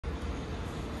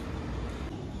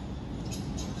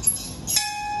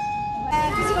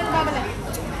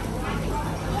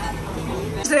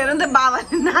यसो हेर नि त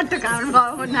बाबाले नाटक हाल्नु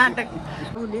भएको नाटक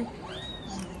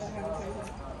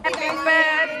Happy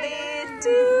birthday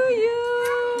to you.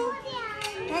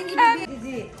 Thank you,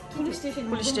 Didi. Police station.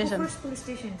 Police station. First police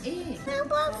station.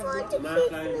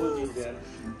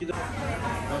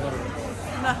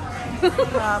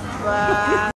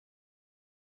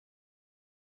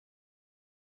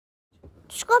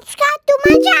 Subscribe to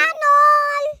my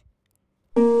channel.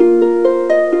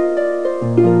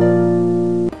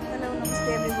 Hello, namaste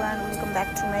everyone. Welcome back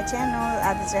to my channel.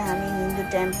 आज चाहिँ हामी हिन्दू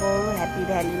टेम्पल ह्याप्पी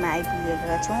भ्यालीमा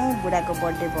आइपुगेका छौँ बुढाको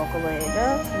बर्थडे भएको भएर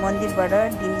मन्दिरबाट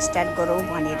दिन स्टार्ट गरौँ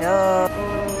भनेर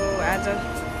आज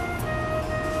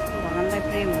भगवानलाई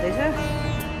प्रेम हुँदैछ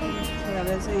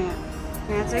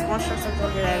यहाँ चाहिँ कन्स्ट्रक्सन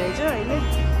चलिरहेको रहेछ अहिले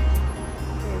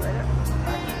त्यही भएर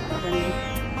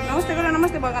नमस्ते गर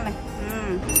नमस्ते भगवानलाई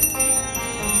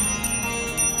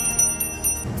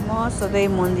म सधैँ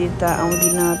मन्दिर त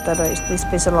आउँदिनँ तर यस्तो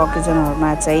स्पेसल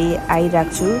अकेजनहरूमा चाहिँ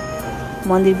आइरहेको छु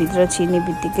मन्दिरभित्र छिर्ने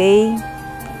बित्तिकै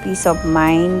पिस अफ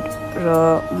माइन्ड र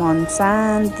मन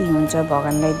शान्ति हुन्छ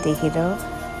भगवानलाई देखेर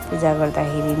पूजा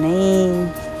गर्दाखेरि नै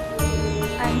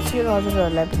आइम स्योर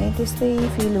हजुरहरूलाई पनि त्यस्तै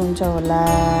फिल हुन्छ होला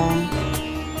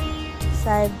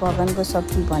सायद भगवानको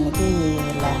शक्ति भनेकै यही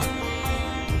होला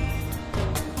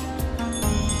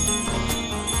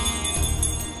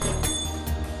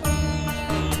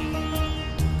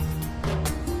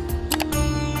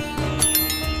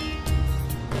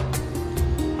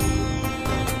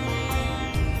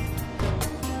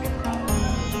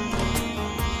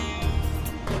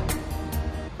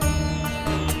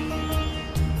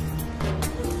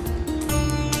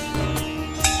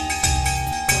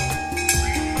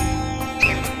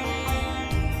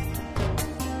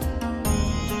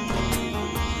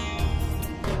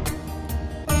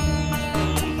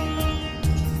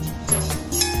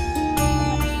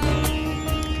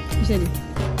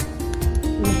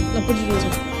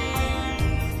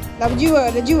अब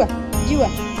जिवा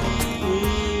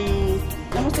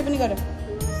नमस्ते पनि गर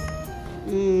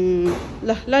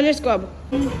ल लेट्स गो अब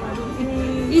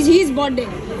It's his birthday.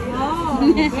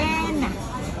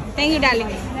 Thank you darling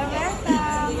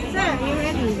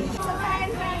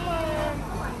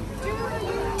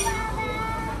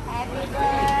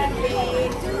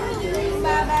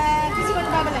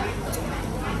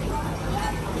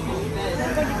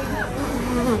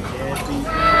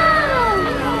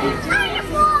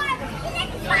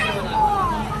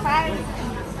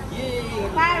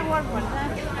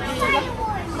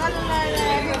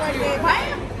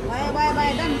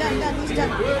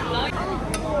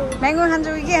mango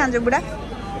खान्छौ कि के खान्छौ बुढा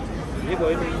यो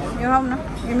खाऊ न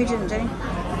यो मिठो हुन्छ नि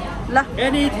ल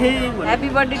ह्याप्पी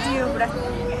बर्थडे टु यु बुढा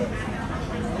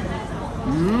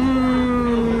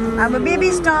अब बेबी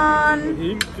स्टन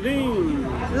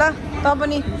ल त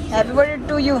पनि ह्याप्पी बर्थडे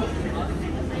टु यु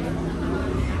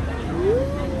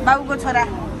बाबुको छोरा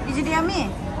इज इट यम्मी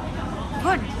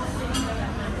गुड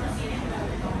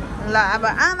ल अब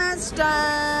आमा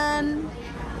स्टन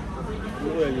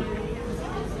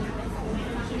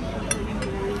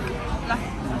ल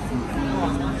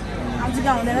आउँछ कि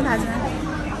आउँदैन थाहा छैन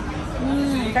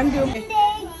thank you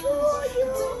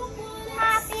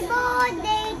Happy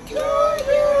birthday to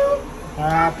you.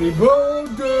 Happy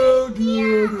birthday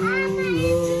to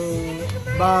you,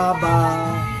 Baba.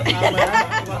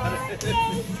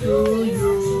 To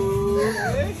you.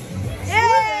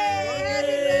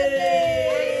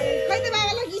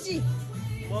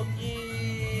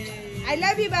 I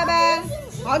love you, Baba.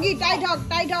 Huggy, tight hug,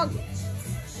 tight hug.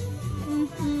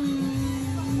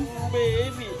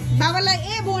 Baby. Baba like,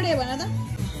 "Hey, bode," bana ta.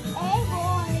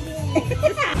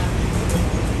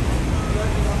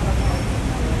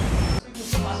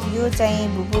 यो चाहिँ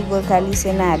भुपु गोर्खाली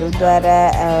सेनाहरूद्वारा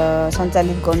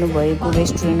सञ्चालित गर्नुभएको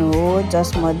रेस्टुरेन्ट हो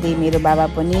जसमध्ये मेरो बाबा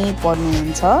पनि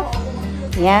पढ्नुहुन्छ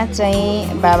यहाँ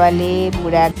चाहिँ बाबाले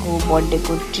बुढाको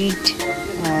बर्थडेको ट्रिट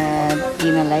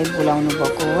दिनलाई बोलाउनु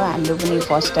भएको हो हाम्रो पनि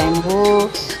फर्स्ट टाइम हो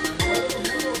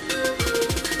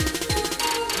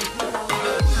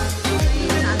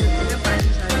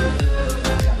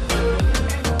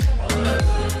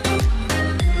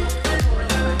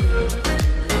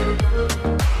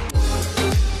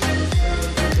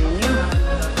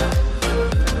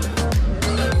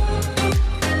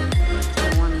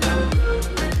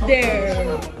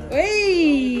There.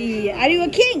 Hey, are you a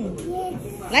king?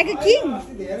 Yes. Like a king?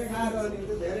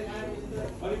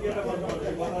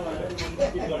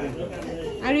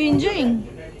 Are you enjoying?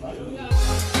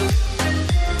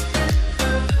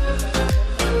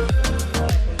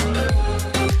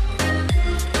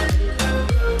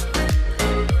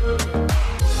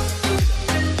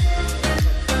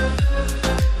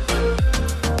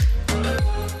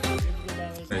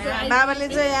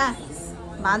 बाबाले चाहिँ यहाँ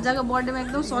भान्जाको बर्थडेमा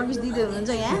एकदम सर्भिस दिँदै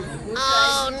हुनुहुन्छ यहाँ।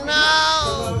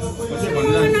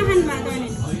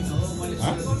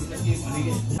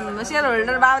 सेयर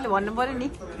होल्डर बाबाले भन्नु पर्यो नि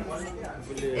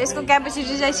यसको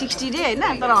क्यापेसिटी चाहिँ 60 रे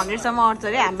होइन तर 100 सम्म अट्छ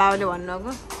अरे हामी बाबाले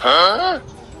भन्नुभएको।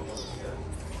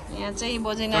 यहाँ चाहिँ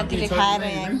बजे नातिले खाएर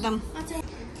यहाँ एकदम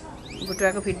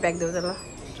भुटुवाको फिडब्याक देऊ त ल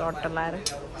चट्ट लाएर।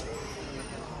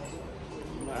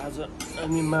 आज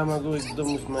हामी मामाको एकदम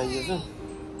उसमा आइएछ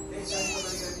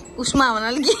उसमा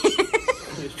भन्नाले के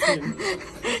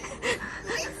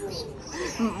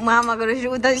मामाको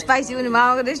रेस्टुरेन्ट उता स्पाइसी पनि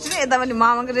मामाको रेस्टुरेन्ट यता पनि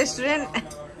मामाको रेस्टुरेन्ट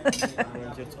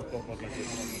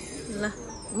ल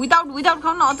विदाउट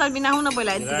खाऊ न अचार बिना खाऊ न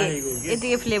पहिला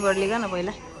यतिकै फ्लेभर लिग न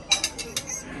पहिला।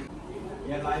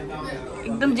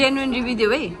 एकदम जेन्युन रिभ्यू दियो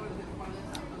है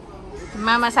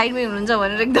मामा साइडमै हुनुहुन्छ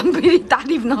भनेर एकदम फेरि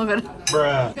तारिफ नगर।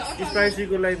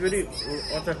 स्पाइसीको लागि फेरि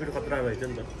अचार फेरि खतरा भएछ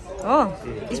नि त हो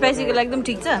स्पाइसीको लागि एकदम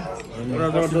ठिक छ।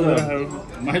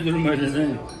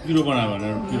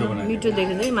 मिठो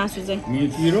देख्छ है मासु चाहिँ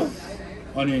पिरो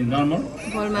अनि नर्मल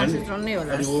फल मासु चल्नै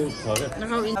होला।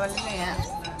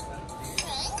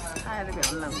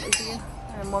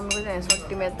 मम्मीको चाहिँ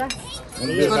सट्टीमा यता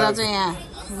छोरा चाहिँ यहाँ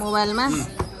मोबाइलमा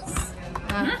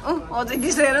अझै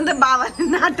त्यसो हेर नि त बाबाले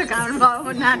नाटक हाम्रो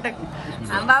बाबाको नाटक।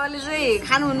 हाम्रो बाबाले चाहिँ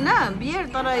खानुहुन्न बियर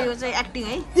तर यो चाहिँ एक्टिङ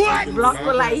है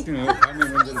ब्लगको लागि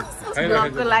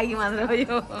ब्लगको लागि मात्र हो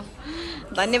यो।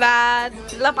 धन्यवाद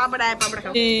ल पापड आयो पापड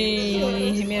खाऊ। ए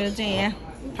मेरो चाहिँ यहाँ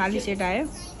थाली सेट आयो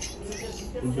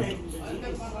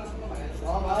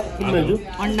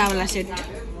अन्डावाला सेट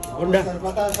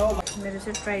मेरो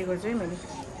सेट ट्राई गर्छु है मैले।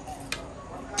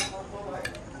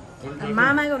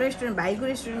 मामाको रेस्टुरेन्ट भाइको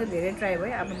रेस्टुरेन्टको धेरै ट्राई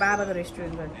भयो अब बाबाको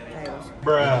रेस्टुरेन्टको ट्राई गर्छु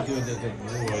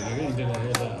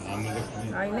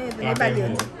होइन यो त नेपाली हो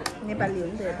नि नेपाली हो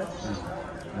नि त यो त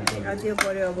त्यो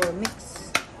पऱ्यो अब मिक्स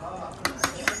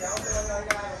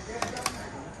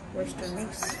वेस्टर्न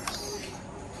मिक्स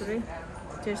पुरै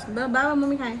टेस्ट बाबा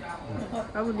मम्मी खाएँ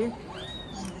अब दियो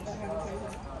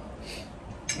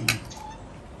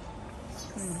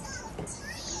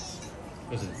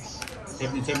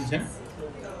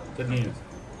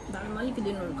दालमा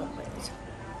अलिकति नुन कम भएको छ।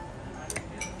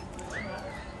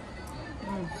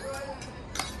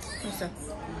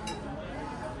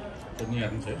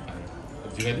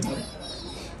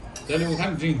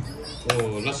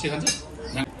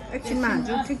 एकछिनमा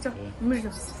हाल्छु ठिक छ मिल्छ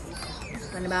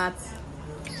धन्यवाद।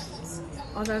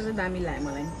 अचार चाहिँ दामी लाग्यो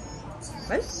मलाई है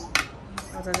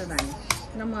अचार चाहिँ दामी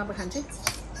ल म अब खान्छु।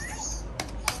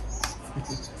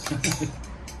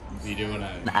 ल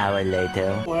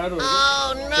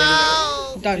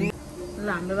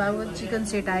हाम्रो बाबुको चिकन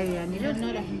सेट आयो यहाँनिर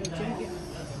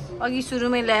अघि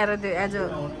सुरुमै ल्याएर त्यो एज अ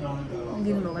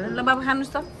दिनुभएको ल बाबा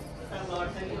खानुहोस् त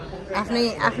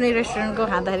आफ्नै रेस्टुरेन्टको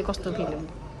खाँदाखेरि कस्तो फिल हुन्छ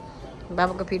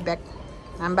बाबाको फिडब्याक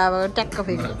हाम्रो बाबाको ट्याक्क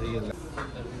फेरि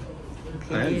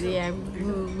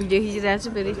भिडियो खिचिरहेको छु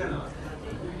फेरि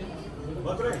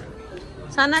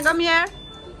साना कम यार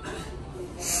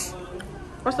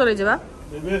कस्तो रहेछ बा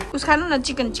उस खानु न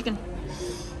चिकन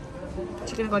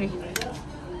करी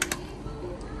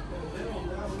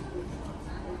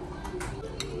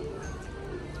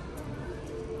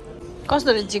कस्तो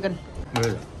रहेछ चिकन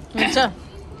हुन्छ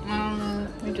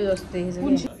मिठो जस्तो देखेछ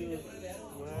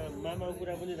मामाको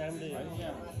कुरा पनि राम्रै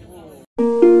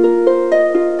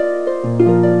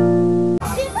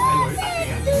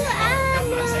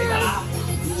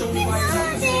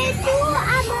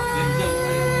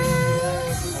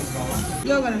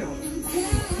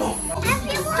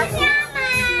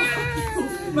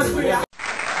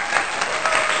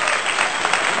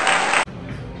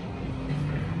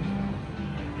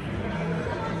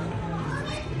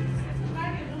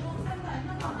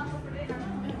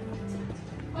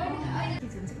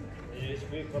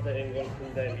कता एङ्गल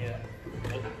खुल्दा यहाँ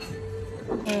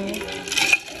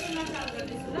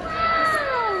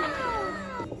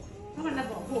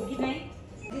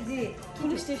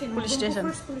पुलिस स्टेसन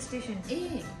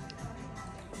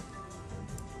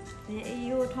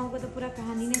यो ठाउँको त पुरा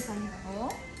कहानी नै छ नि हो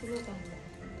पुरो कहानी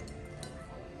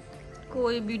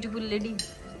कोही ब्युटिफुल लेडी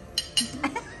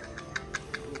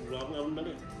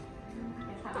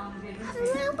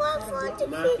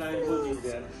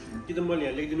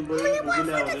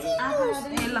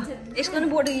ल यसको नि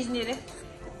फोटो खिच्ने रे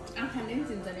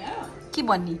के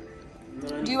भन्ने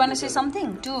do you want to say something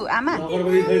to आमा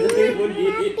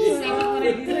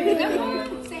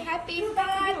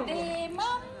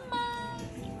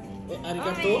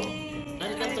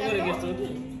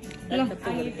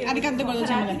आधी काट्दै गर्दा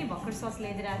चाहिँ मलाई भर्खर सस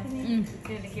ल्याइदिरहेको थिएँ नि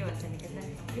त्यसले के भन्छ नि भन्दा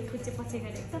यो खुच्चे पछि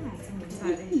गएर एकदम ह्यान्डसम हुन्छ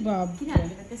अरे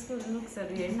किनभने त्यसको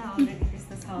लुक्सहरू हेर्न अलरेडी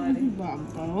त्यस्तो छ अरे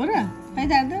हो र खै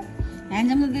त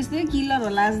ह्यान्डसम त त्यस्तै किलर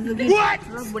होला जस्तो कि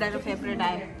बुढाको फेभरेट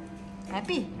आयो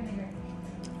ह्याप्पी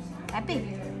ह्याप्पी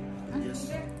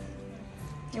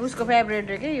उसको फेभरेट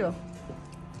हो क्या यो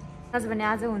आज भने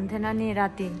आज हुन्थेन नि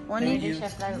राति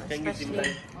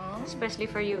स्पेशली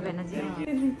फर यु भेनाजी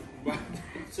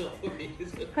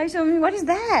खै समी what is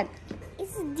that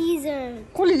It's dessert.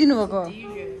 कसले दिनुभएको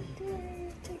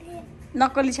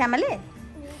नक्कली छ्यामाले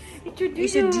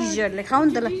यसो डिजर्टले खाऊ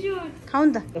नि त ल खाऊ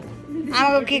नि त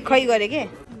आमाको केक खै गरे के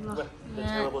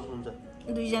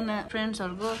दुईजना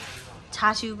फ्रेन्ड्सहरूको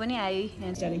छासिउ पनि आयो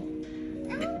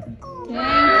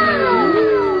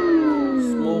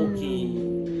स्मोकी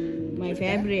माई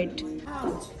फेभरेट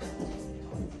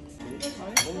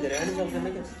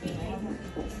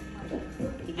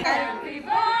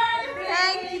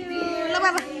ल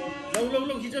बाबा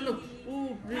लौ खिच लौ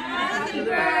Happy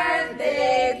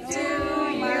birthday to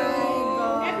you.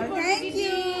 Thank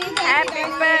you. Happy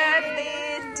birthday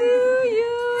to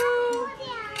you.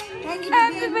 Thank you.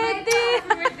 Happy birthday.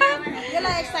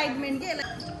 Yela excitement ke.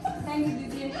 Thank you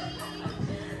Didi.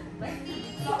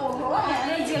 Oh,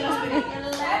 I'm jealous.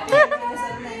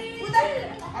 Udah.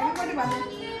 Everybody bangun.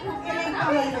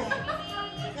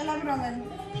 Yela bangun.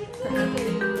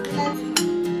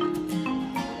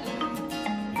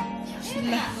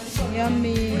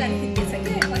 Yummy.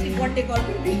 Birthday call.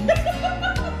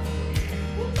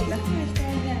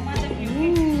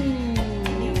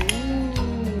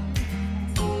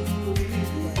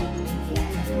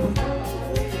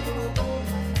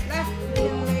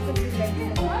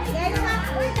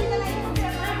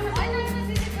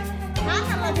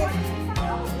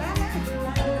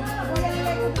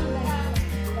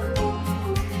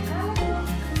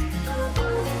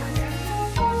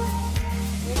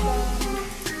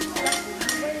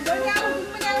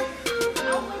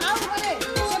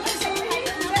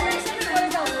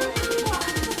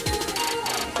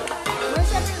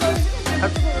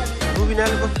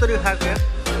 रुबिनाले कस्तरी खाएको यार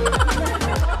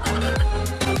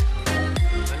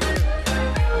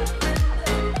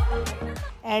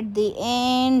at the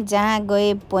and जहाँ गए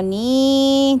पनि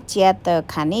चिया त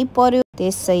खानै पर्यो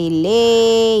त्यसैले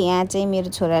यहाँ चाहिँ मेरो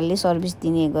छोराले सर्भिस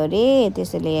दिने गरे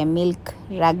त्यसैले यहाँ मिल्क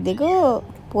राखिदिएको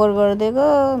पोर गरिदिएको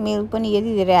मिल्क पनि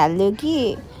यति धेरै हालिदियो कि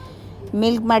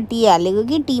मिल्कमा टी हालेको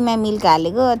कि टीमा मिल्क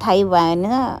हालेको थाहै भएन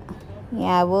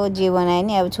यहाँ अब जे बनायो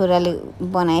नि अब छोराले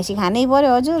बनाएपछि खानै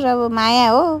पर्यो हजुर अब माया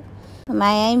हो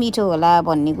माया मिठो होला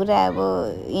भन्ने कुरा अब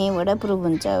यहीँबाट प्रुभ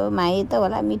हुन्छ अब माया त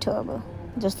होला मिठो अब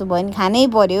जस्तो भयो नि खानै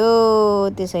पर्यो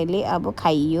त्यसैले अब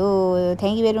खाइयो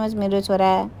थ्याङ्क यू भेरी मच मेरो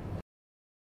छोरा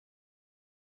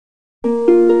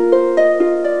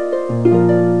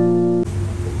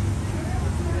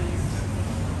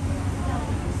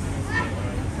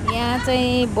यहाँ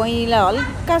चाहिँ बहिनीलाई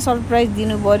हल्का सरप्राइज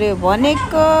दिनु पर्यो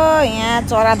भनेको यहाँ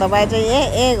चरा धपाए चाहिँ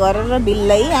ए गरेर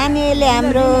बिल्लै हान्यो यसले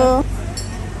हाम्रो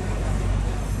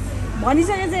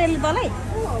भनिसकेको छ यसले तँलाई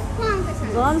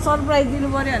झन् सरप्राइज दिनु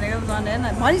पर्यो भनेको झन् हेर्न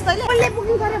भनिस् तैँले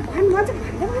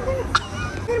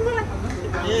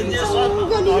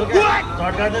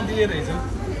झट्का त दिए रहेछ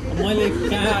मैले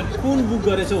कहाँ कुन बुक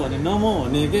गरेछु भने नमो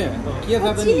भने के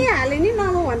थाहा पनि हाले नि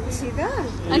नमो भनेपछि त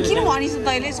अनि किन भनिस्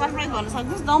तैँले सरप्राइज भन्न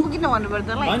सक्दैछ नमो किन भन्नु पर्यो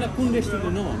तँलाई होइन कुन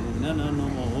रेस्टुरेन्ट हो भन्नु न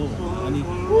नमो हो अनि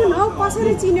कुन हो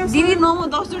कसरी चिन्यो दिदी नमो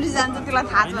 10 चोटि जान्छ त्यसलाई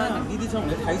थाहा छ दिदी छ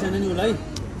भने थाहै छैन नि उसलाई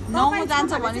नमो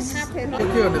जान्छ भने के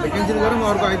गर्ने त क्यान्सल गरौँ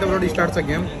अर्को आइतबारबाट स्टार्ट छ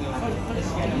गेम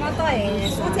म त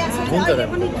सोचेको छु हुन्छ अहिले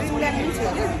पनि ड्रिम ल्याएको छु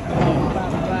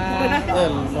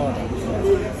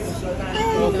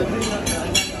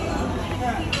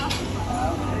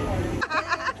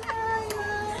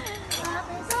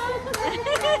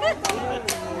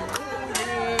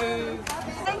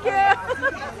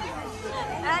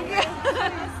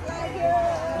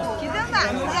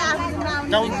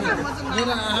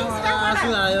आँसु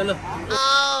आयो ल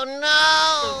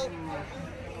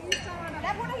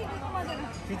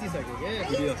खिचिसक्यो के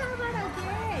भिडियो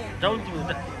जाउँ तिमी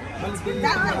त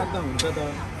राख्दा हुन्छ त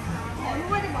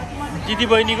दिदी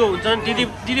बहिनीको हुन्छ नि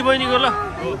दिदी बहिनीको ल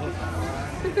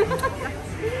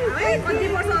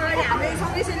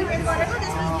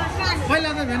पहिला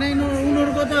त भेना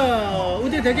उनीहरूको त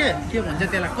उतै थियो के भन्छ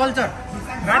त्यसलाई कल्चर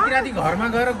राति घरमा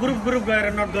गएर ग्रुप गएर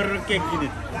नट गरेर केक किने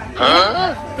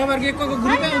तपाईँहरूको एकको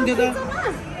ग्रुपै हुन्थ्यो त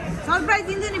सरप्राइज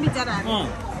दिन्छ नि बिचरा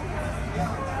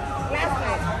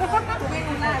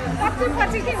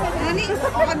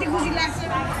कति खुसी लाग्छ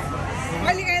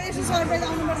कहिले काहीँ यसो सरप्राइज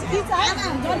आउनुपर्छ कि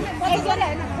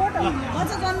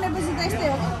जन्मेपछि त यस्तै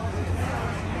हो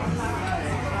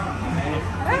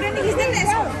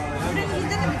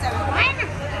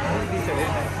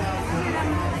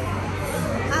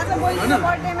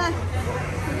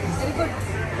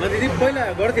म दिदी पहिला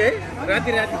गर्थेँ है राति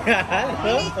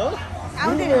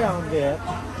आउँथे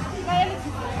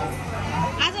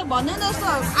आज भन्नु न जस्तो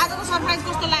आजको सरप्राइज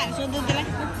कस्तो लाग्यो सोध्नु त्यसलाई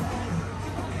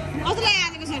कस्तो लाग्यो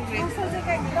आजको सरप्राइज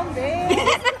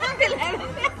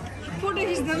फोटो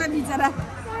खिच्नलाई बिचरा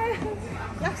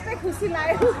यस्तै खुसी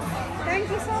लाग्यो थ्याङ्क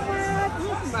यू सो मच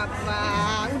बाबा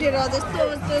उठेर जस्तो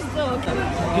जस्तो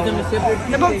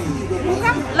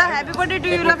ल ह्याप्पी बर्थडे टु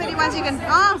यु ल फेरि 1 सेकेन्ड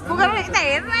फुगर यता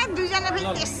हेर न दुईजना फेरि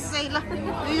त्यसै ल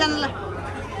दुईजना ल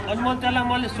अनि त्यसलाई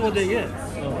मैले सोधेँ कि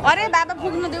अरे बाबा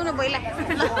फुक्नु देऊ न पहिला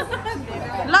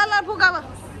ल ल फुक अब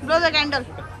ब्लो द क्यान्डल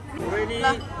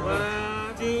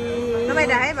तपाईँ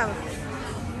है बाबा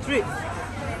 3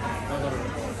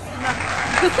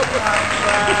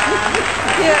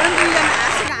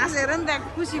 हाँसेर नि त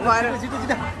खुसी भएर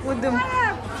उद्धम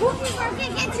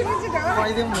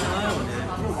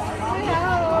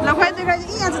ल खुवाइदियो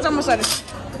खुवाइदियो यहाँ चाहिँ चम्मच अरे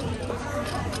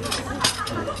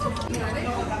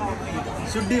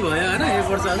सुड्डी भयो होइन एक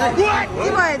वर्ष अझै के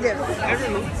भयो त्यो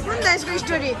कुन त यसको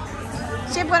स्टोरी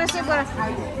सेभ गर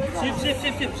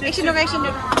एकछिन रोक एकछिन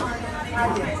रोक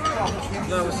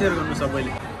ल अब सेयर गर्नु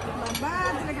सबैले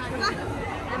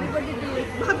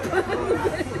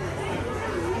बाबा